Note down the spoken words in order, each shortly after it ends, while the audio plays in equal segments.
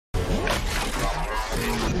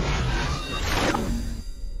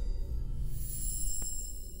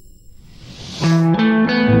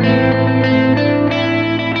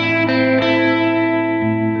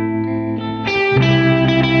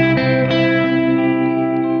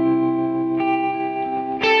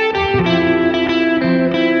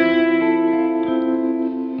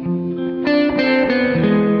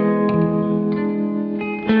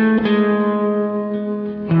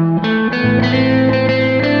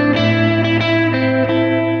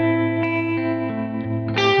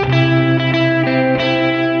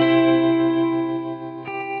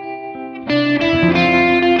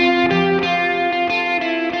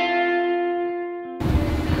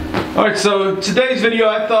Alright, so today's video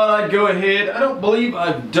I thought I'd go ahead. I don't believe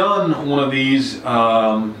I've done one of these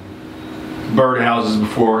birdhouses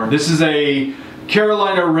before. This is a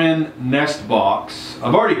Carolina Wren nest box.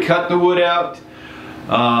 I've already cut the wood out,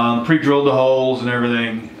 pre-drilled the holes and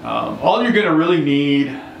everything. All you're going to really need,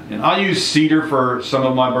 and I use cedar for some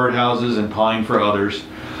of my birdhouses and pine for others.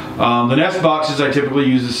 The nest boxes I typically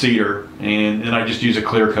use the cedar, and I just use a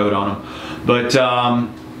clear coat on them. But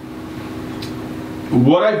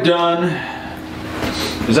what I've done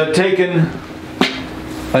is I've taken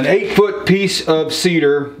an 8-foot piece of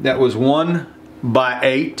cedar that was 1 by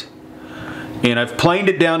 8, and I've planed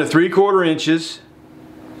it down to 3/4 inches.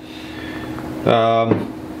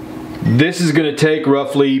 This is going to take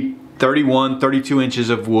roughly 31-32 inches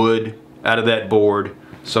of wood out of that board,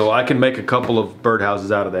 so I can make a couple of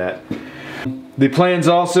birdhouses out of that. The plans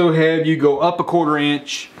also have you go up 1/4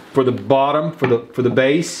 inch for the bottom, for the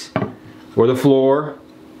base or the floor.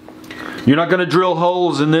 You're not going to drill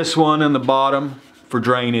holes in this one in the bottom for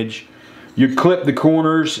drainage. You clip the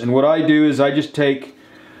corners, and what I do is I just take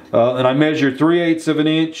and I measure 3/8 of an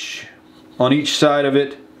inch on each side of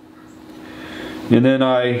it, and then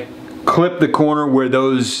I clip the corner where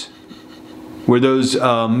those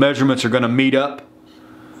measurements are going to meet up.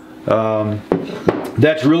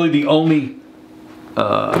 That's really the only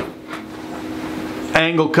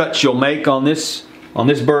angle cuts you'll make on this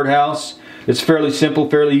birdhouse. It's fairly simple,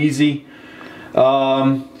 fairly easy.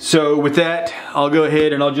 So with that, I'll go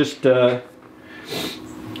ahead and I'll just the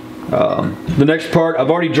next part, I've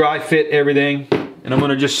already dry fit everything, and I'm going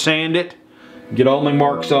to just sand it, get all my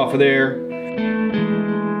marks off of there.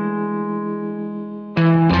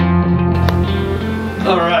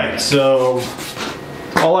 Alright, so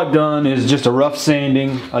all I've done is just a rough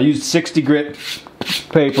sanding. I used 60 grit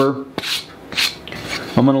paper.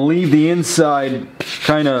 I'm going to leave the inside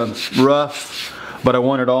kind of rough, but I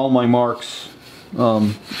wanted all my marks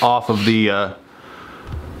off the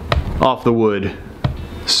wood.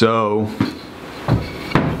 So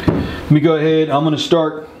let me go ahead. I'm going to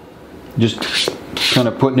start just kind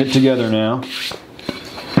of putting it together now.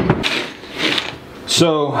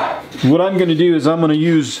 So what I'm going to do is I'm going to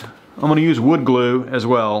use wood glue as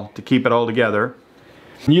well to keep it all together.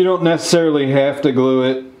 You don't necessarily have to glue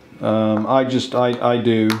it. I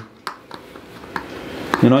do.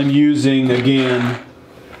 And I'm using, again,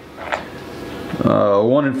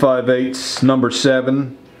 1 5/8 number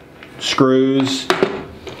 7 screws.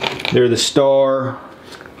 They're the star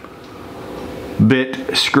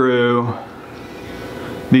bit screw.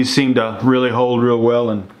 These seem to really hold real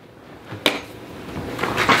well, and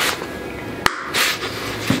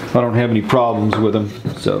I don't have any problems with them.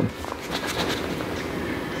 So.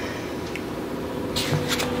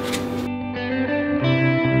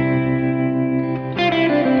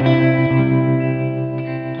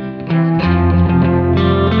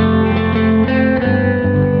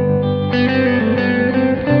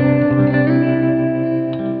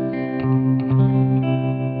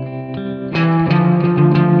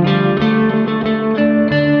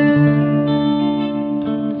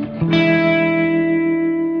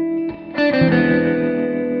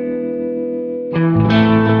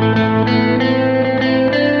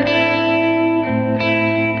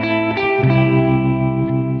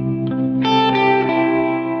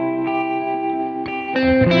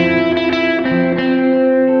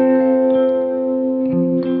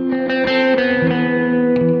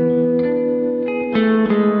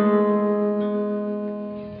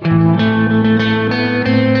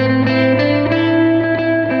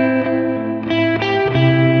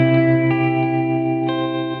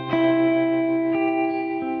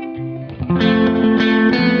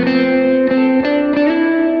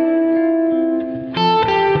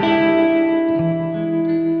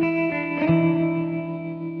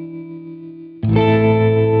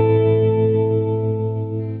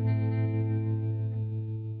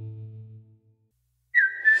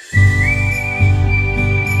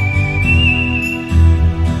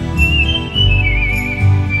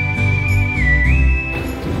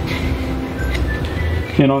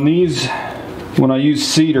 And on these, when I use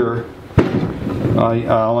cedar,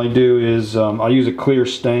 all I do is I use a clear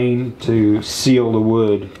stain to seal the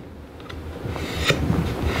wood.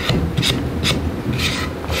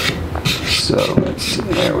 So let's see,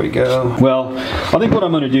 there we go. Well, I think what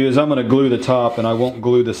I'm going to do is I'm going to glue the top, and I won't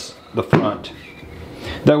glue the front.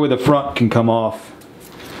 That way the front can come off,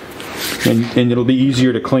 and it'll be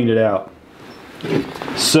easier to clean it out.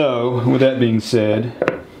 So with that being said,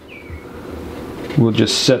 we'll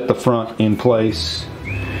just set the front in place.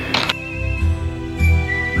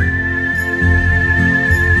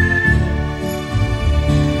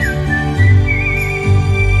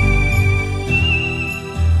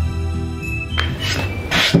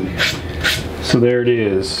 So there it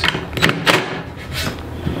is.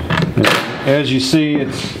 As you see,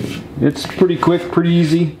 it's pretty quick, pretty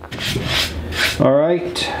easy. All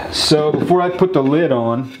right, so before I put the lid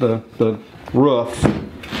on the roof,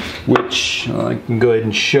 which I can go ahead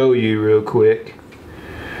and show you real quick.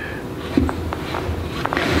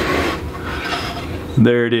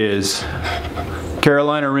 There it is.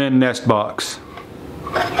 Carolina Wren nest box.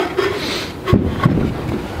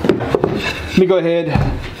 Let me go ahead,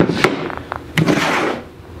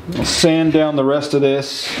 I'll sand down the rest of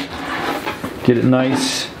this, get it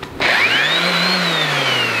nice.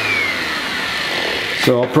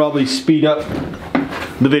 So I'll probably speed up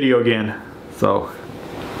the video again. So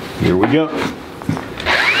here we go.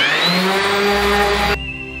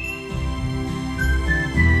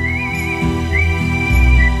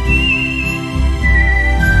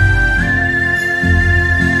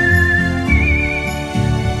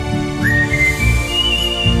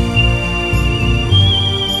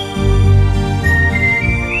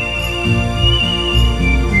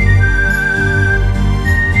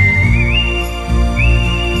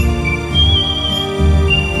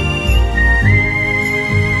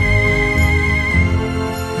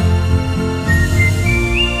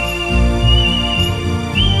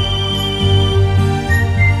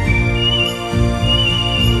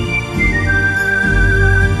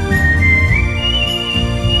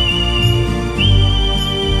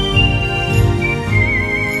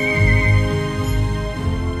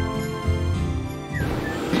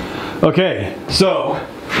 Okay, so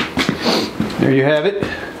there you have it,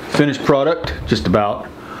 finished product, just about.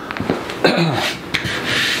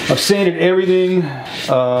 I've sanded everything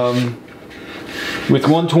with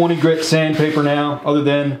 120 grit sandpaper now, other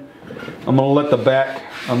than I'm gonna let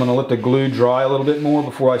the glue dry a little bit more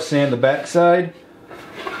before I sand the back side.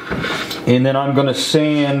 And then I'm gonna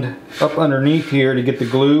sand up underneath here to get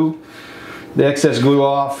the excess glue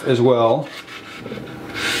off as well.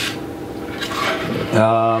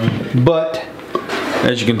 But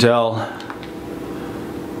as you can tell,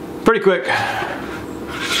 pretty quick,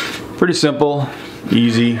 pretty simple,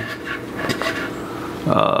 easy.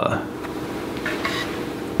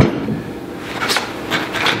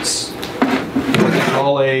 It's what they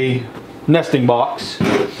call a nesting box,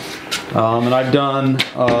 and I've done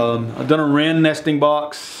a Wren nesting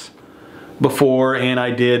box before, and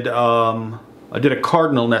I did a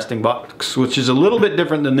cardinal nesting box, which is a little bit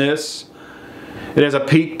different than this. It has a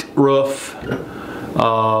peaked roof,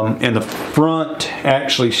 and the front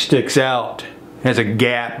actually sticks out, has a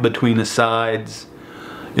gap between the sides.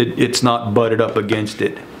 It's not butted up against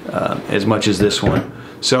it as much as this one.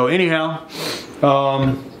 So anyhow,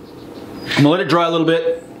 I'm gonna let it dry a little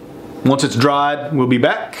bit. Once it's dried, we'll be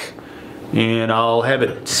back, and I'll have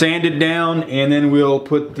it sanded down, and then we'll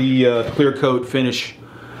put the clear coat finish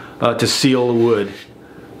to seal the wood.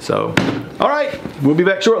 So, all right, we'll be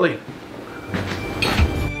back shortly.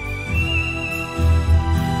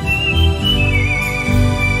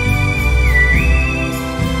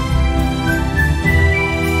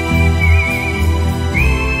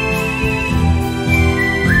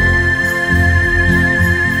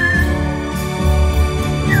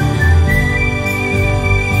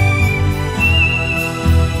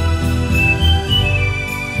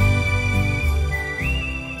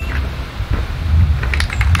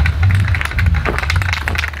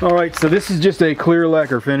 Alright, so this is just a clear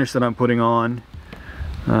lacquer finish that I'm putting on.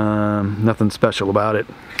 Nothing special about it.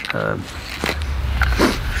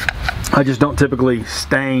 I just don't typically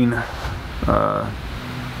stain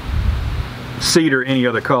cedar any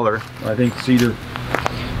other color. I think cedar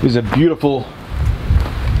is a beautiful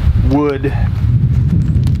wood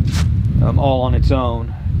all on its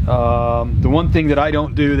own. The one thing that I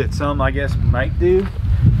don't do that some I guess might do,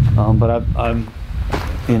 but I'm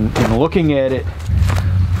in looking at it,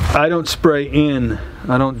 I don't spray in.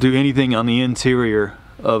 I don't do anything on the interior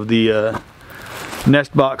of the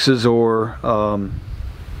nest boxes or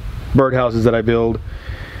birdhouses that I build.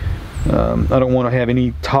 I don't want to have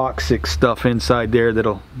any toxic stuff inside there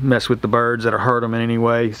that'll mess with the birds, that'll hurt them in any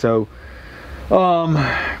way. So when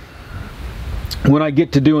I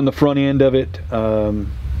get to doing the front end of it,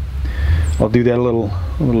 I'll do that a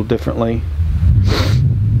little differently.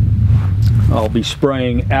 I'll be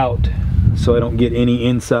spraying out so I don't get any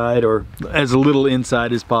inside, or as little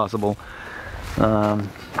inside as possible.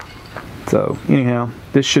 So anyhow,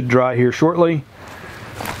 this should dry here shortly,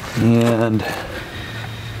 and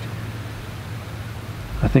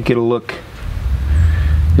I think it'll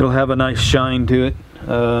have a nice shine to it.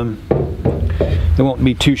 It won't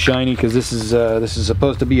be too shiny because this is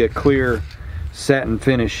supposed to be a clear satin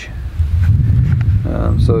finish,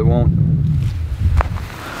 so it won't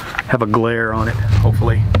have a glare on it,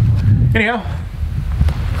 hopefully. Anyhow,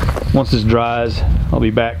 once this dries, I'll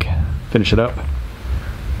be back, finish it up.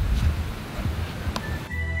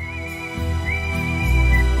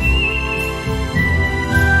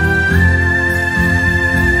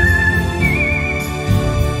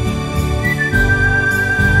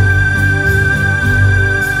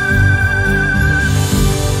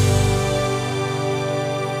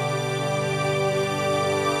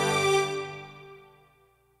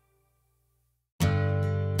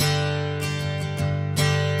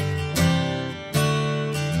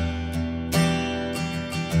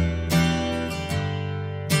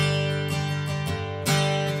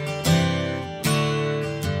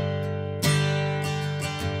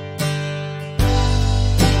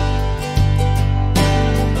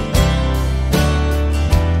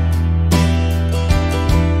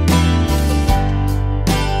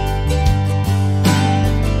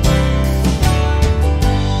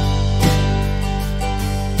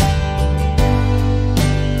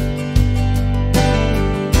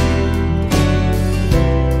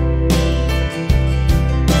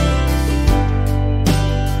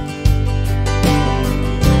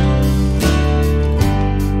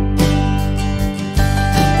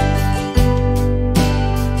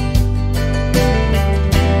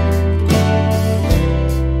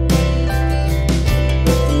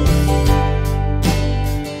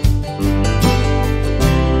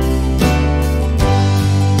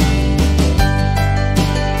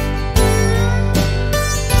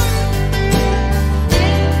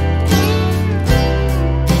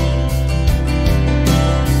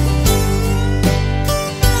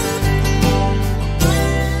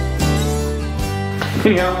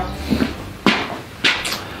 Anyhow,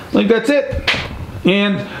 I think that's it.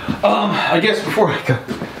 And I guess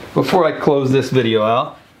before I close this video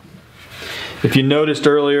out, if you noticed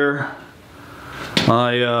earlier,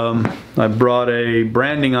 I brought a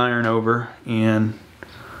branding iron over and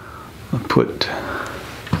I put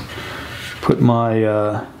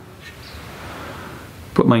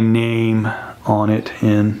my name on it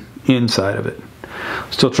and inside of it.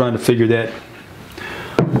 Still trying to figure that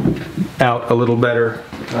out a little better.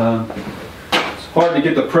 It's hard to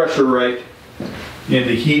get the pressure right and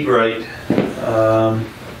the heat right.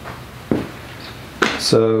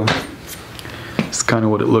 So it's kind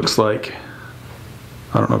of what it looks like.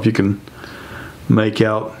 I don't know if you can make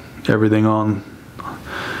out everything on.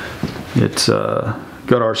 It's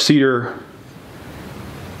got our Cedar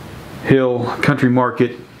Hill Country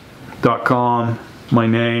Market.com, my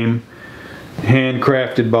name,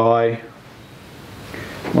 handcrafted by.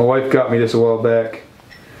 My wife got me this a while back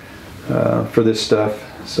for this stuff,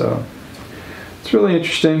 so it's really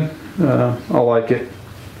interesting. I like it,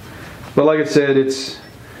 but like I said, it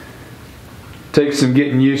takes some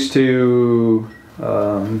getting used to,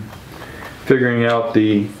 figuring out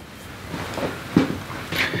the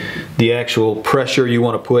actual pressure you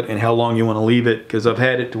want to put and how long you want to leave it, because I've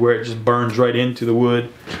had it to where it just burns right into the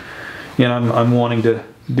wood, and I'm wanting to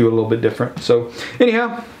do it a little bit different. So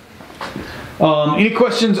anyhow, any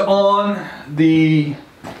questions on the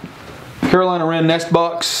Carolina Wren nest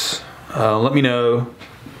box? Let me know.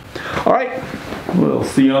 All right, we'll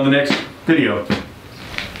see you on the next video.